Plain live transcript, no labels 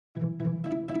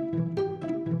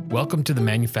Welcome to the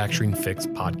Manufacturing Fix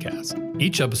podcast.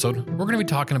 Each episode, we're going to be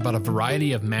talking about a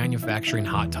variety of manufacturing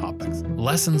hot topics,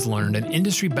 lessons learned, and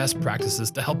industry best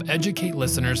practices to help educate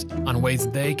listeners on ways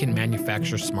they can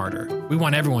manufacture smarter. We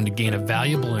want everyone to gain a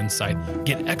valuable insight,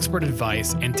 get expert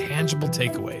advice, and tangible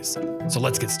takeaways. So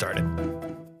let's get started.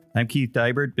 I'm Keith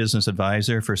Dybert, Business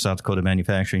Advisor for South Dakota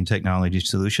Manufacturing Technology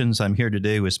Solutions. I'm here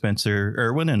today with Spencer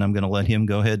Erwin, and I'm going to let him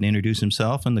go ahead and introduce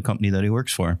himself and the company that he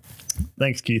works for.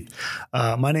 Thanks, Keith.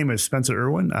 My name is Spencer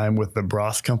Erwin. I'm with the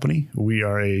Bross Company. We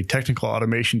are a technical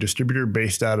automation distributor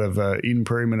based out of Eden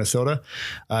Prairie, Minnesota.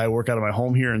 I work out of my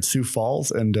home here in Sioux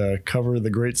Falls and cover the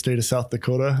great state of South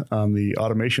Dakota on the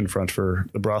automation front for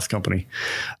the Bross Company.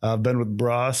 I've been with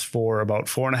Bross for about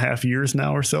 4.5 years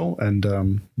now or so, and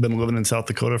been living in South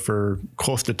Dakota for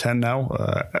close to 10 now.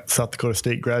 South Dakota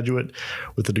State graduate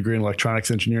with a degree in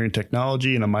electronics engineering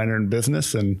technology and a minor in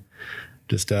business, and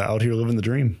just out here living the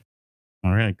dream.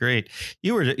 All right, great.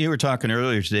 You were talking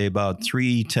earlier today about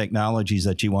 3 technologies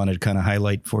that you wanted to kind of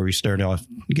highlight before we start off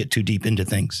and get too deep into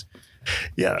things.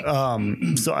 Yeah,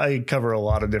 so I cover a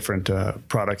lot of different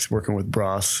products working with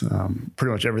Bross.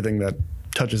 Pretty much everything that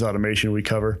touches automation we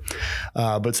cover.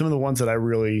 But some of the ones that I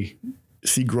really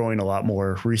see growing a lot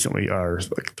more recently are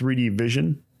like 3D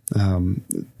vision.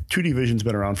 2D vision's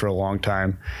been around for a long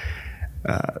time.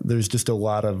 There's just a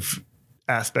lot of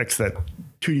aspects that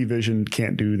 2D vision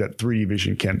can't do that 3D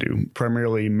vision can do,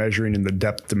 primarily measuring in the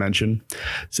depth dimension.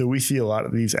 So we see a lot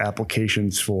of these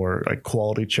applications for like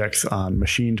quality checks on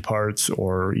machined parts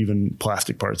or even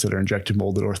plastic parts that are injection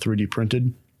molded or 3D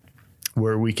printed,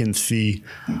 where we can see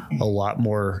a lot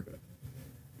more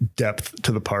depth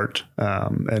to the part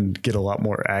and get a lot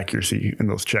more accuracy in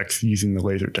those checks using the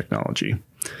laser technology.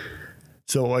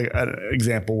 So like an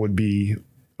example would be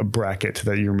a bracket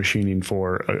that you're machining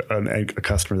for a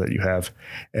customer that you have,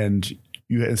 and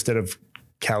you, instead of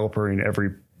calipering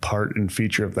every part and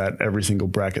feature of that, every single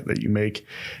bracket that you make,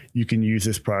 you can use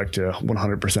this product to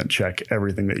 100% check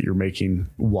everything that you're making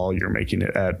while you're making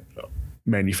it at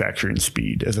manufacturing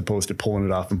speed, as opposed to pulling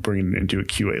it off and bringing it into a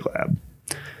QA lab.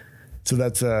 So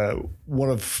that's one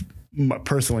of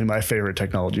personally my favorite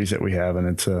technologies that we have, and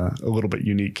it's a little bit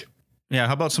unique. Yeah.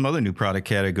 How about some other new product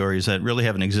categories that really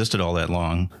haven't existed all that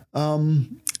long? The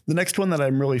next one that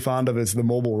I'm really fond of is the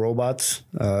mobile robots.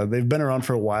 They've been around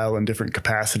for a while in different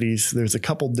capacities. There's a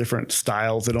couple different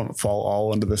styles that don't fall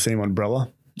all under the same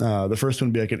umbrella. The first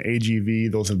one would be like an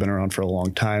AGV. Those have been around for a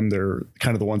long time. They're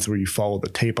kind of the ones where you follow the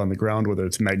tape on the ground, whether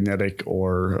it's magnetic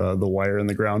or the wire in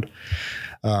the ground.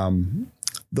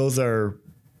 Those are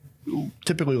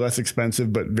typically less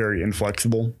expensive, but very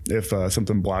inflexible. If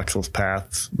something blocks those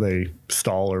paths, they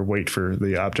stall or wait for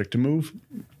the object to move.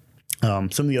 Some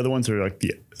of the other ones are like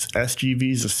the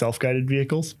SGVs, the self-guided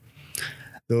vehicles.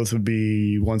 Those would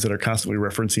be ones that are constantly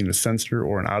referencing a sensor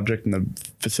or an object in the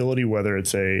facility, whether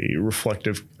it's a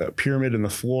reflective pyramid in the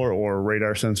floor or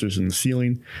radar sensors in the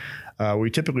ceiling. We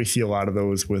typically see a lot of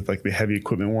those with like the heavy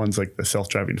equipment ones, like the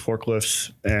self-driving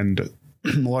forklifts and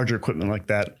larger equipment like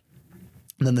that.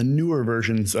 And then the newer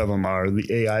versions of them are the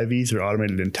AIVs, or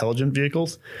automated intelligent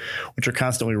vehicles, which are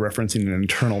constantly referencing an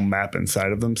internal map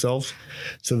inside of themselves.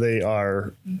 So they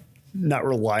are not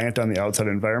reliant on the outside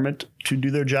environment to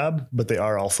do their job, but they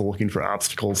are also looking for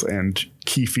obstacles and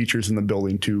key features in the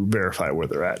building to verify where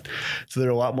they're at. So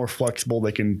they're a lot more flexible.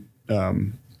 They can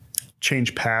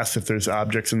change paths if there's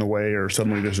objects in the way, or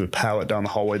suddenly there's a pallet down the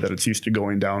hallway that it's used to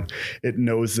going down. It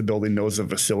knows the building, knows the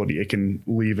facility. It can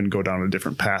leave and go down a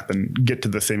different path and get to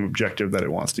the same objective that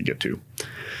it wants to get to.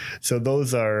 So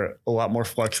those are a lot more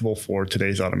flexible for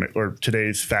today's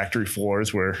today's factory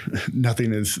floors where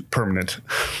nothing is permanent.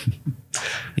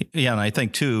 Yeah, and I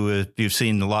think too, you've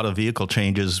seen a lot of vehicle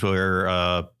changes where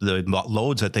the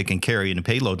loads that they can carry and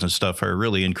the payloads and stuff are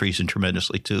really increasing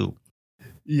tremendously too.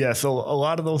 Yeah, so a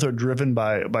lot of those are driven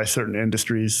by certain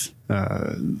industries.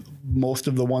 Most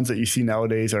of the ones that you see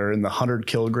nowadays are in the 100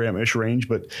 kilogram-ish range,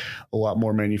 but a lot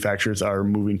more manufacturers are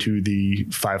moving to the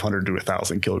 500 to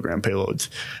 1,000 kilogram payloads.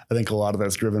 I think a lot of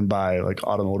that's driven by like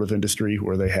automotive industry,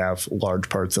 where they have large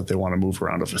parts that they want to move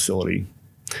around a facility.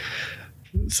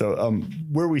 So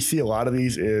where we see a lot of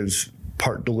these is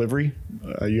part delivery.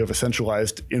 You have a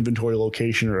centralized inventory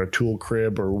location or a tool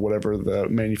crib or whatever the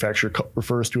manufacturer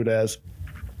refers to it as.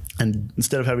 And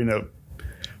instead of having a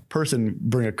person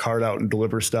bring a cart out and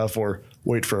deliver stuff or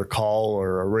wait for a call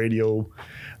or a radio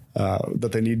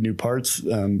that they need new parts,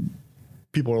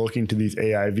 people are looking to these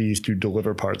AIVs to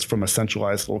deliver parts from a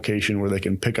centralized location where they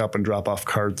can pick up and drop off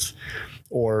carts,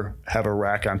 or have a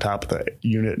rack on top of the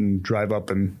unit and drive up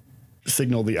and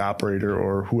signal the operator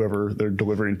or whoever they're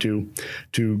delivering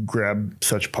to grab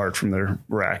such part from their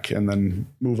rack and then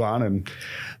move on. And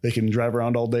they can drive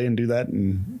around all day and do that.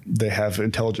 And they have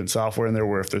intelligent software in there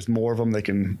where if there's more of them, they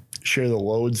can share the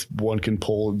loads. One can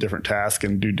pull a different task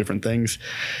and do different things.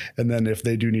 And then if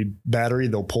they do need battery,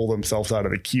 they'll pull themselves out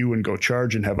of the queue and go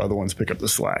charge and have other ones pick up the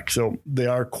slack. So they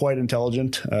are quite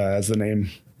intelligent, as the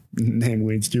name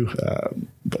leads to.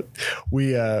 But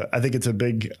I think it's a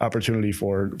big opportunity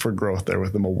for growth there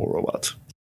with the mobile robots.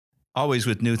 Always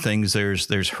with new things,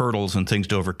 there's hurdles and things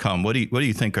to overcome. What do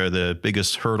you think are the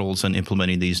biggest hurdles in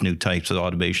implementing these new types of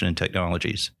automation and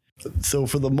technologies? So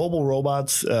for the mobile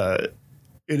robots,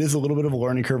 it is a little bit of a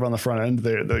learning curve on the front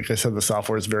end. Like I said, the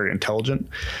software is very intelligent.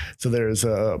 So there's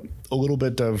a little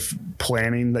bit of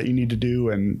planning that you need to do,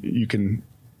 and you can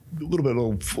a little bit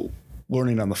of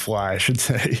learning on the fly, I should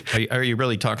say. Are you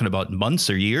really talking about months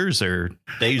or years or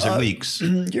days or weeks?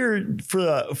 You're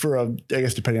I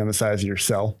guess depending on the size of your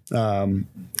cell,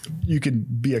 you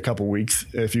could be a couple weeks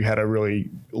if you had a really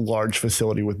large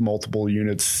facility with multiple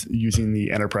units using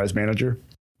the enterprise manager.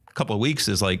 A couple of weeks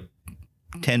is like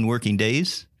 10 working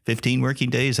days, 15 working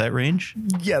days, that range?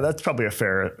 Yeah, that's probably a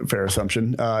fair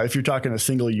assumption. If you're talking a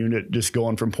single unit just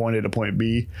going from point A to point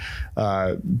B,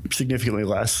 significantly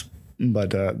less.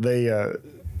 But they're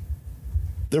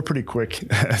pretty quick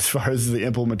as far as the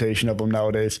implementation of them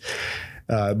nowadays.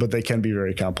 But they can be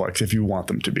very complex if you want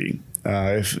them to be.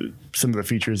 If some of the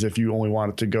features, if you only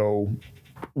want it to go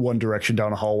one direction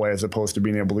down a hallway as opposed to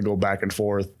being able to go back and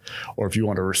forth, or if you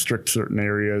want to restrict certain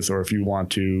areas, or if you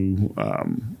want to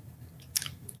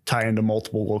tie into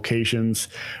multiple locations,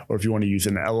 or if you want to use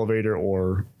an elevator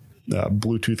or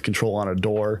Bluetooth control on a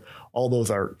door, all those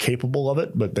are capable of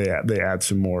it, but they add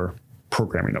some more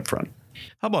programming up front.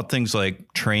 How about things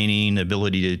like training,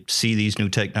 ability to see these new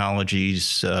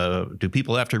technologies? Do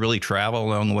people have to really travel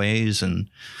long ways and,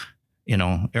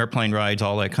 airplane rides,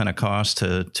 all that kind of cost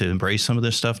to embrace some of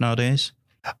this stuff nowadays?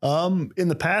 In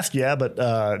the past, yeah, but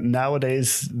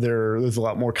nowadays there's a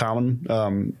lot more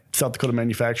common. South Dakota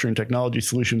Manufacturing Technology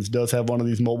Solutions does have one of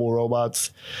these mobile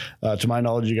robots. To my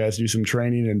knowledge, you guys do some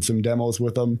training and some demos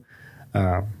with them.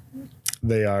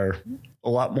 They are a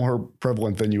lot more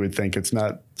prevalent than you would think. It's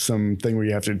not something where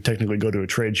you have to technically go to a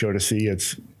trade show to see.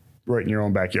 It's right in your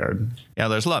own backyard. Yeah,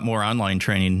 there's a lot more online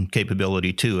training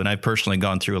capability too. And I've personally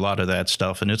gone through a lot of that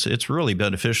stuff, and it's really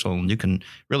beneficial, and you can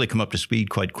really come up to speed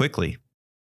quite quickly.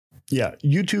 Yeah,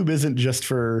 YouTube isn't just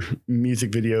for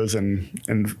music videos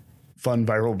and fun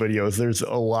viral videos. There's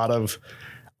a lot of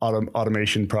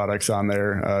automation products on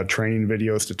there, training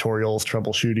videos, tutorials,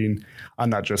 troubleshooting on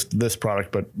not just this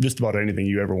product, but just about anything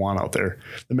you ever want out there.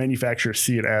 The manufacturers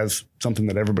see it as something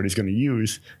that everybody's going to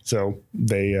use, so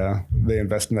they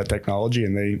invest in that technology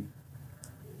and they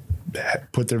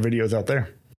put their videos out there.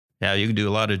 Yeah, you can do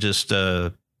a lot of just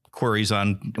queries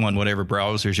on whatever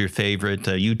browser is your favorite.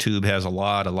 YouTube has a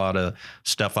lot of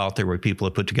stuff out there where people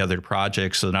have put together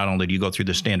projects. So not only do you go through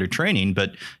the standard training,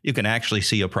 but you can actually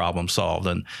see a problem solved.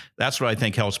 And that's what I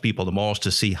think helps people the most,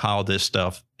 to see how this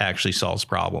stuff actually solves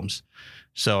problems.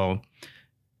 So,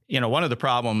 one of the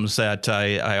problems that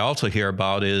I also hear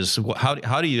about is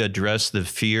how do you address the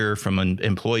fear from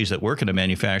employees that work in a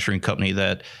manufacturing company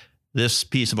that this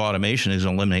piece of automation is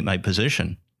going to eliminate my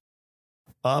position?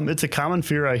 It's a common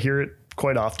fear. I hear it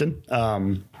quite often.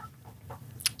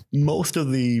 Most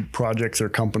of the projects or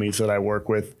companies that I work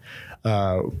with,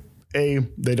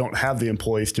 they don't have the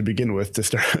employees to begin with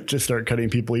to start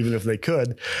cutting people, even if they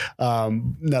could.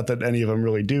 Not that any of them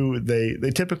really do.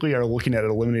 They typically are looking at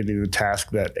eliminating the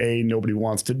task that nobody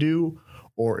wants to do,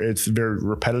 or it's very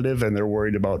repetitive and they're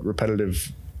worried about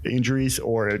repetitive injuries,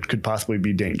 or it could possibly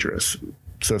be dangerous.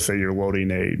 So say you're loading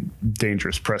a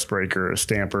dangerous press brake or a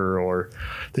stamper or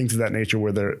things of that nature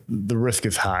where the risk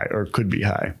is high or could be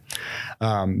high.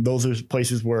 Those are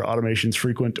places where automation is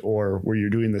frequent, or where you're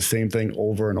doing the same thing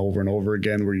over and over and over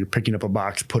again, where you're picking up a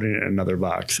box, putting it in another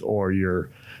box, or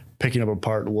you're picking up a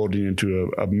part, loading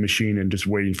into a machine and just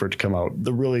waiting for it to come out.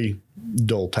 The really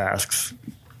dull tasks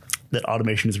that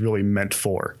automation is really meant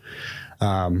for.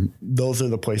 Those are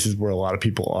the places where a lot of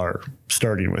people are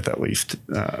starting with, at least.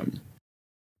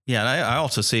 Yeah, and I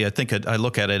also see, I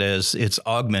look at it as it's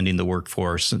augmenting the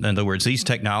workforce. In other words, these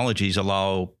technologies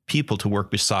allow people to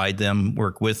work beside them,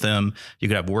 work with them. You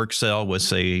could have a work cell with,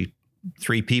 say,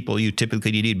 3 people you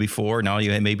typically need before. Now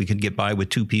you maybe can get by with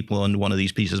 2 people in one of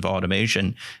these pieces of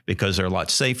automation because they're a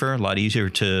lot safer, a lot easier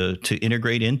to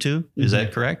integrate into. Is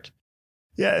that correct?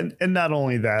 Yeah, and not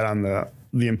only that, on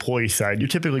the employee side, you're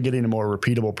typically getting a more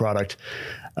repeatable product.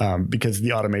 Because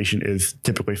the automation is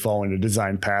typically following a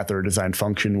design path or a design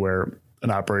function where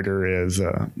an operator is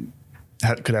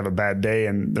could have a bad day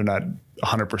and they're not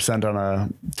 100% on a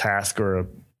task or a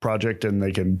project, and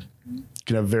they can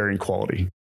have varying quality.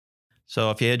 So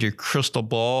if you had your crystal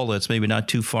ball that's maybe not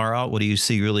too far out, what do you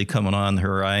see really coming on the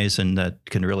horizon that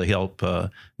can really help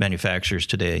manufacturers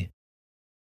today?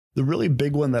 The really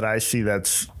big one that I see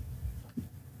that's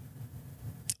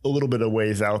a little bit of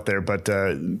ways out there, but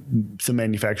some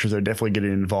manufacturers are definitely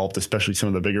getting involved, especially some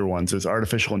of the bigger ones, is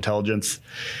artificial intelligence.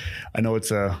 I know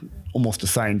it's almost a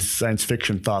science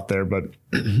fiction thought there, but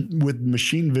with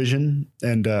machine vision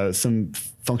and some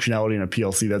functionality in a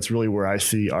PLC, that's really where I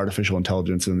see artificial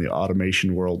intelligence in the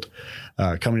automation world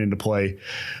coming into play.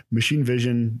 Machine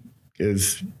vision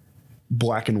is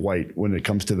black and white when it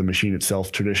comes to the machine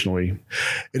itself. Traditionally,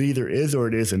 it either is or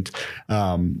it isn't.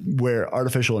 Where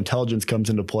artificial intelligence comes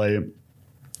into play,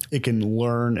 it can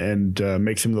learn and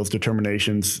make some of those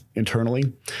determinations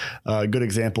internally. A good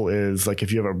example is like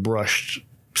if you have a brushed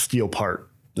steel part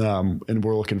and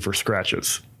we're looking for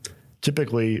scratches.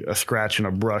 Typically, a scratch and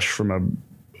a brush from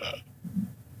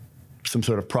some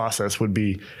sort of process would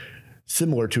be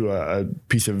similar to a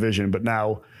piece of vision, but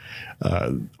now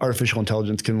artificial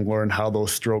intelligence can learn how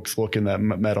those strokes look in that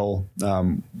metal,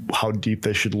 how deep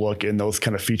they should look, and those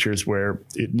kind of features where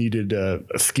it needed a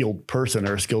skilled person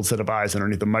or a skilled set of eyes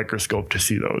underneath a microscope to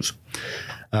see those,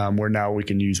 where now we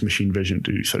can use machine vision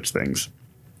to do such things.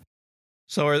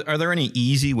 So are there any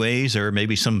easy ways or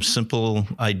maybe some simple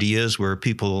ideas where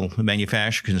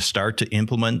manufacturers can start to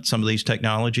implement some of these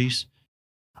technologies?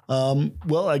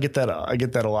 Well, I get that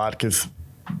a lot because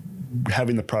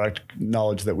having the product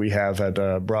knowledge that we have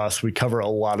at Bras, we cover a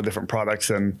lot of different products,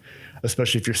 and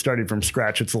especially if you're starting from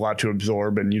scratch, it's a lot to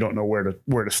absorb and you don't know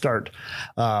where to start.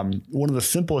 One of the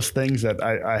simplest things that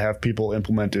I have people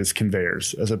implement is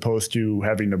conveyors, as opposed to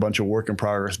having a bunch of work in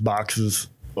progress boxes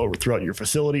over throughout your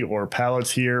facility or pallets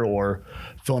here, or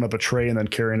filling up a tray and then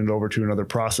carrying it over to another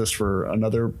process for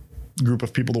another group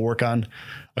of people to work on.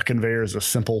 A conveyor is a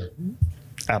simple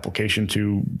application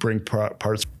to bring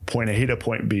parts point A to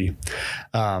point B.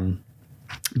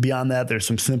 Beyond that, there's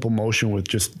some simple motion with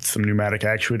just some pneumatic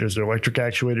actuators or electric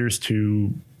actuators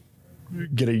to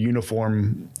get a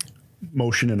uniform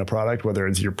motion in a product, whether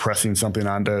it's you're pressing something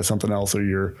onto something else or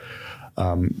you're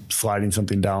sliding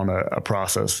something down a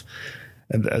process.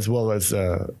 And as well as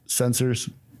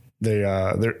sensors,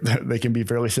 they can be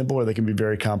fairly simple or they can be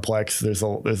very complex. There's a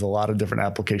lot of different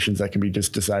applications that can be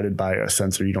just decided by a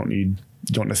sensor. You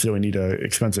don't necessarily need an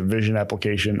expensive vision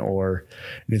application or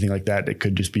anything like that. It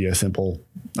could just be a simple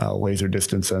laser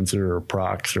distance sensor or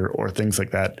prox or things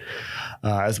like that,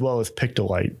 as well as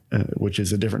Pictolite, which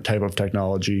is a different type of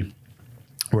technology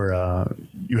where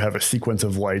you have a sequence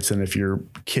of lights, and if you're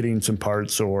kitting some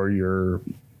parts or you're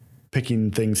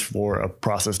picking things for a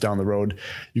process down the road,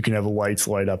 you can have lights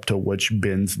light up to which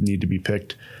bins need to be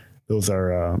picked. Those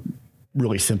are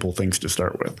really simple things to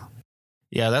start with.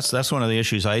 Yeah, that's one of the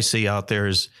issues I see out there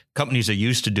is companies are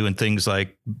used to doing things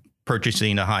like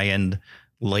purchasing a high-end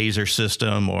laser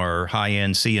system or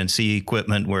high-end CNC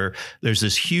equipment where there's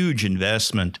this huge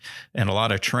investment and a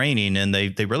lot of training, and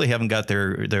they really haven't got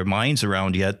their minds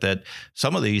around yet that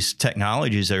some of these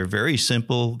technologies are very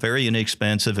simple, very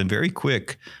inexpensive, and very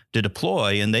quick to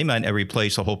deploy. And they might not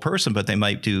replace a whole person, but they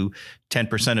might do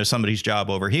 10% of somebody's job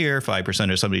over here,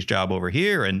 5% of somebody's job over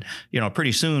here. And,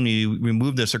 pretty soon you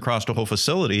remove this across the whole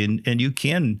facility and you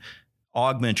can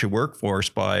augment your workforce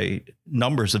by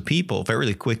numbers of people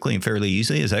fairly quickly and fairly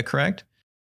easily. Is that correct?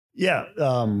 Yeah.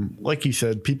 Like you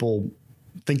said, people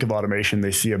think of automation,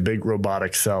 they see a big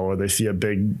robotic cell or they see a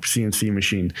big CNC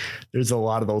machine. There's a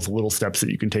lot of those little steps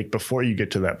that you can take before you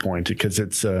get to that point, because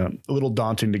it's a little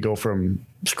daunting to go from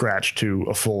scratch to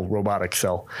a full robotic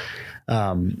cell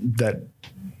that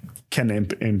can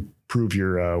improve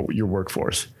your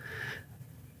workforce.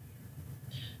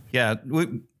 Yeah.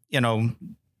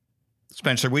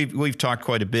 Spencer, we've talked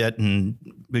quite a bit, and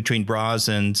between Bras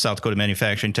and South Dakota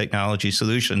Manufacturing Technology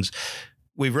Solutions,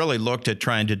 we've really looked at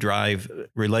trying to drive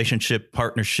relationship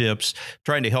partnerships,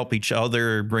 trying to help each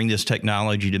other bring this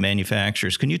technology to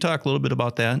manufacturers. Can you talk a little bit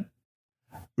about that?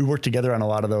 We work together on a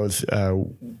lot of those.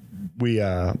 We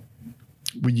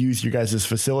use you guys'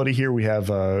 facility here. We have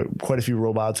quite a few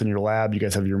robots in your lab. You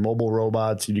guys have your mobile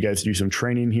robots. You guys do some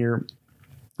training here.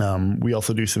 We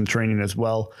also do some training as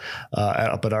well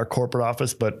up at our corporate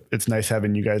office, but it's nice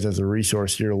having you guys as a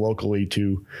resource here locally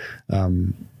to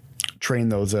train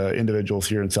those individuals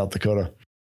here in South Dakota.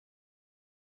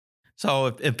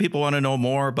 So if people want to know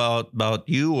more about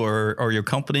you or your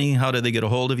company, how do they get a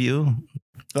hold of you?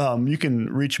 You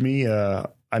can reach me.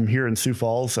 I'm here in Sioux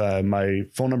Falls. My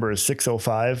phone number is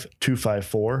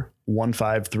 605-254-3600.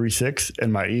 1536.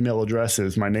 And my email address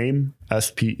is my name,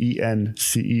 SPENCER.ERWIN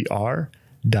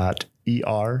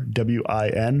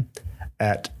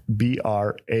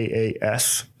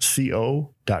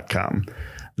 @BRAASCO.com.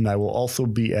 And I will also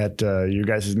be at your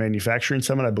guys' manufacturing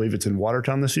summit. I believe it's in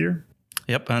Watertown this year.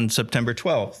 Yep, on September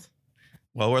 12th.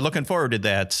 Well, we're looking forward to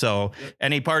that. So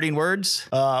any parting words?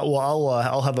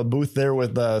 I'll have a booth there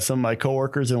with some of my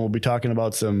coworkers, and we'll be talking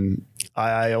about some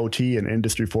IIoT and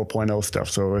Industry 4.0 stuff.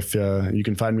 So if you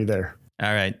can find me there.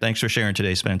 All right. Thanks for sharing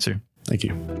today, Spencer. Thank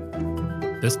you.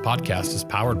 This podcast is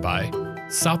powered by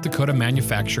South Dakota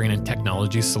Manufacturing and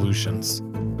Technology Solutions,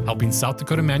 helping South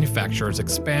Dakota manufacturers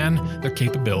expand their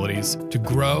capabilities to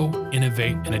grow,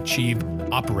 innovate, and achieve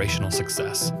operational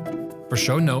success. For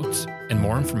show notes and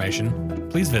more information,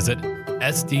 please visit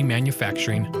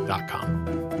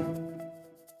sdmanufacturing.com.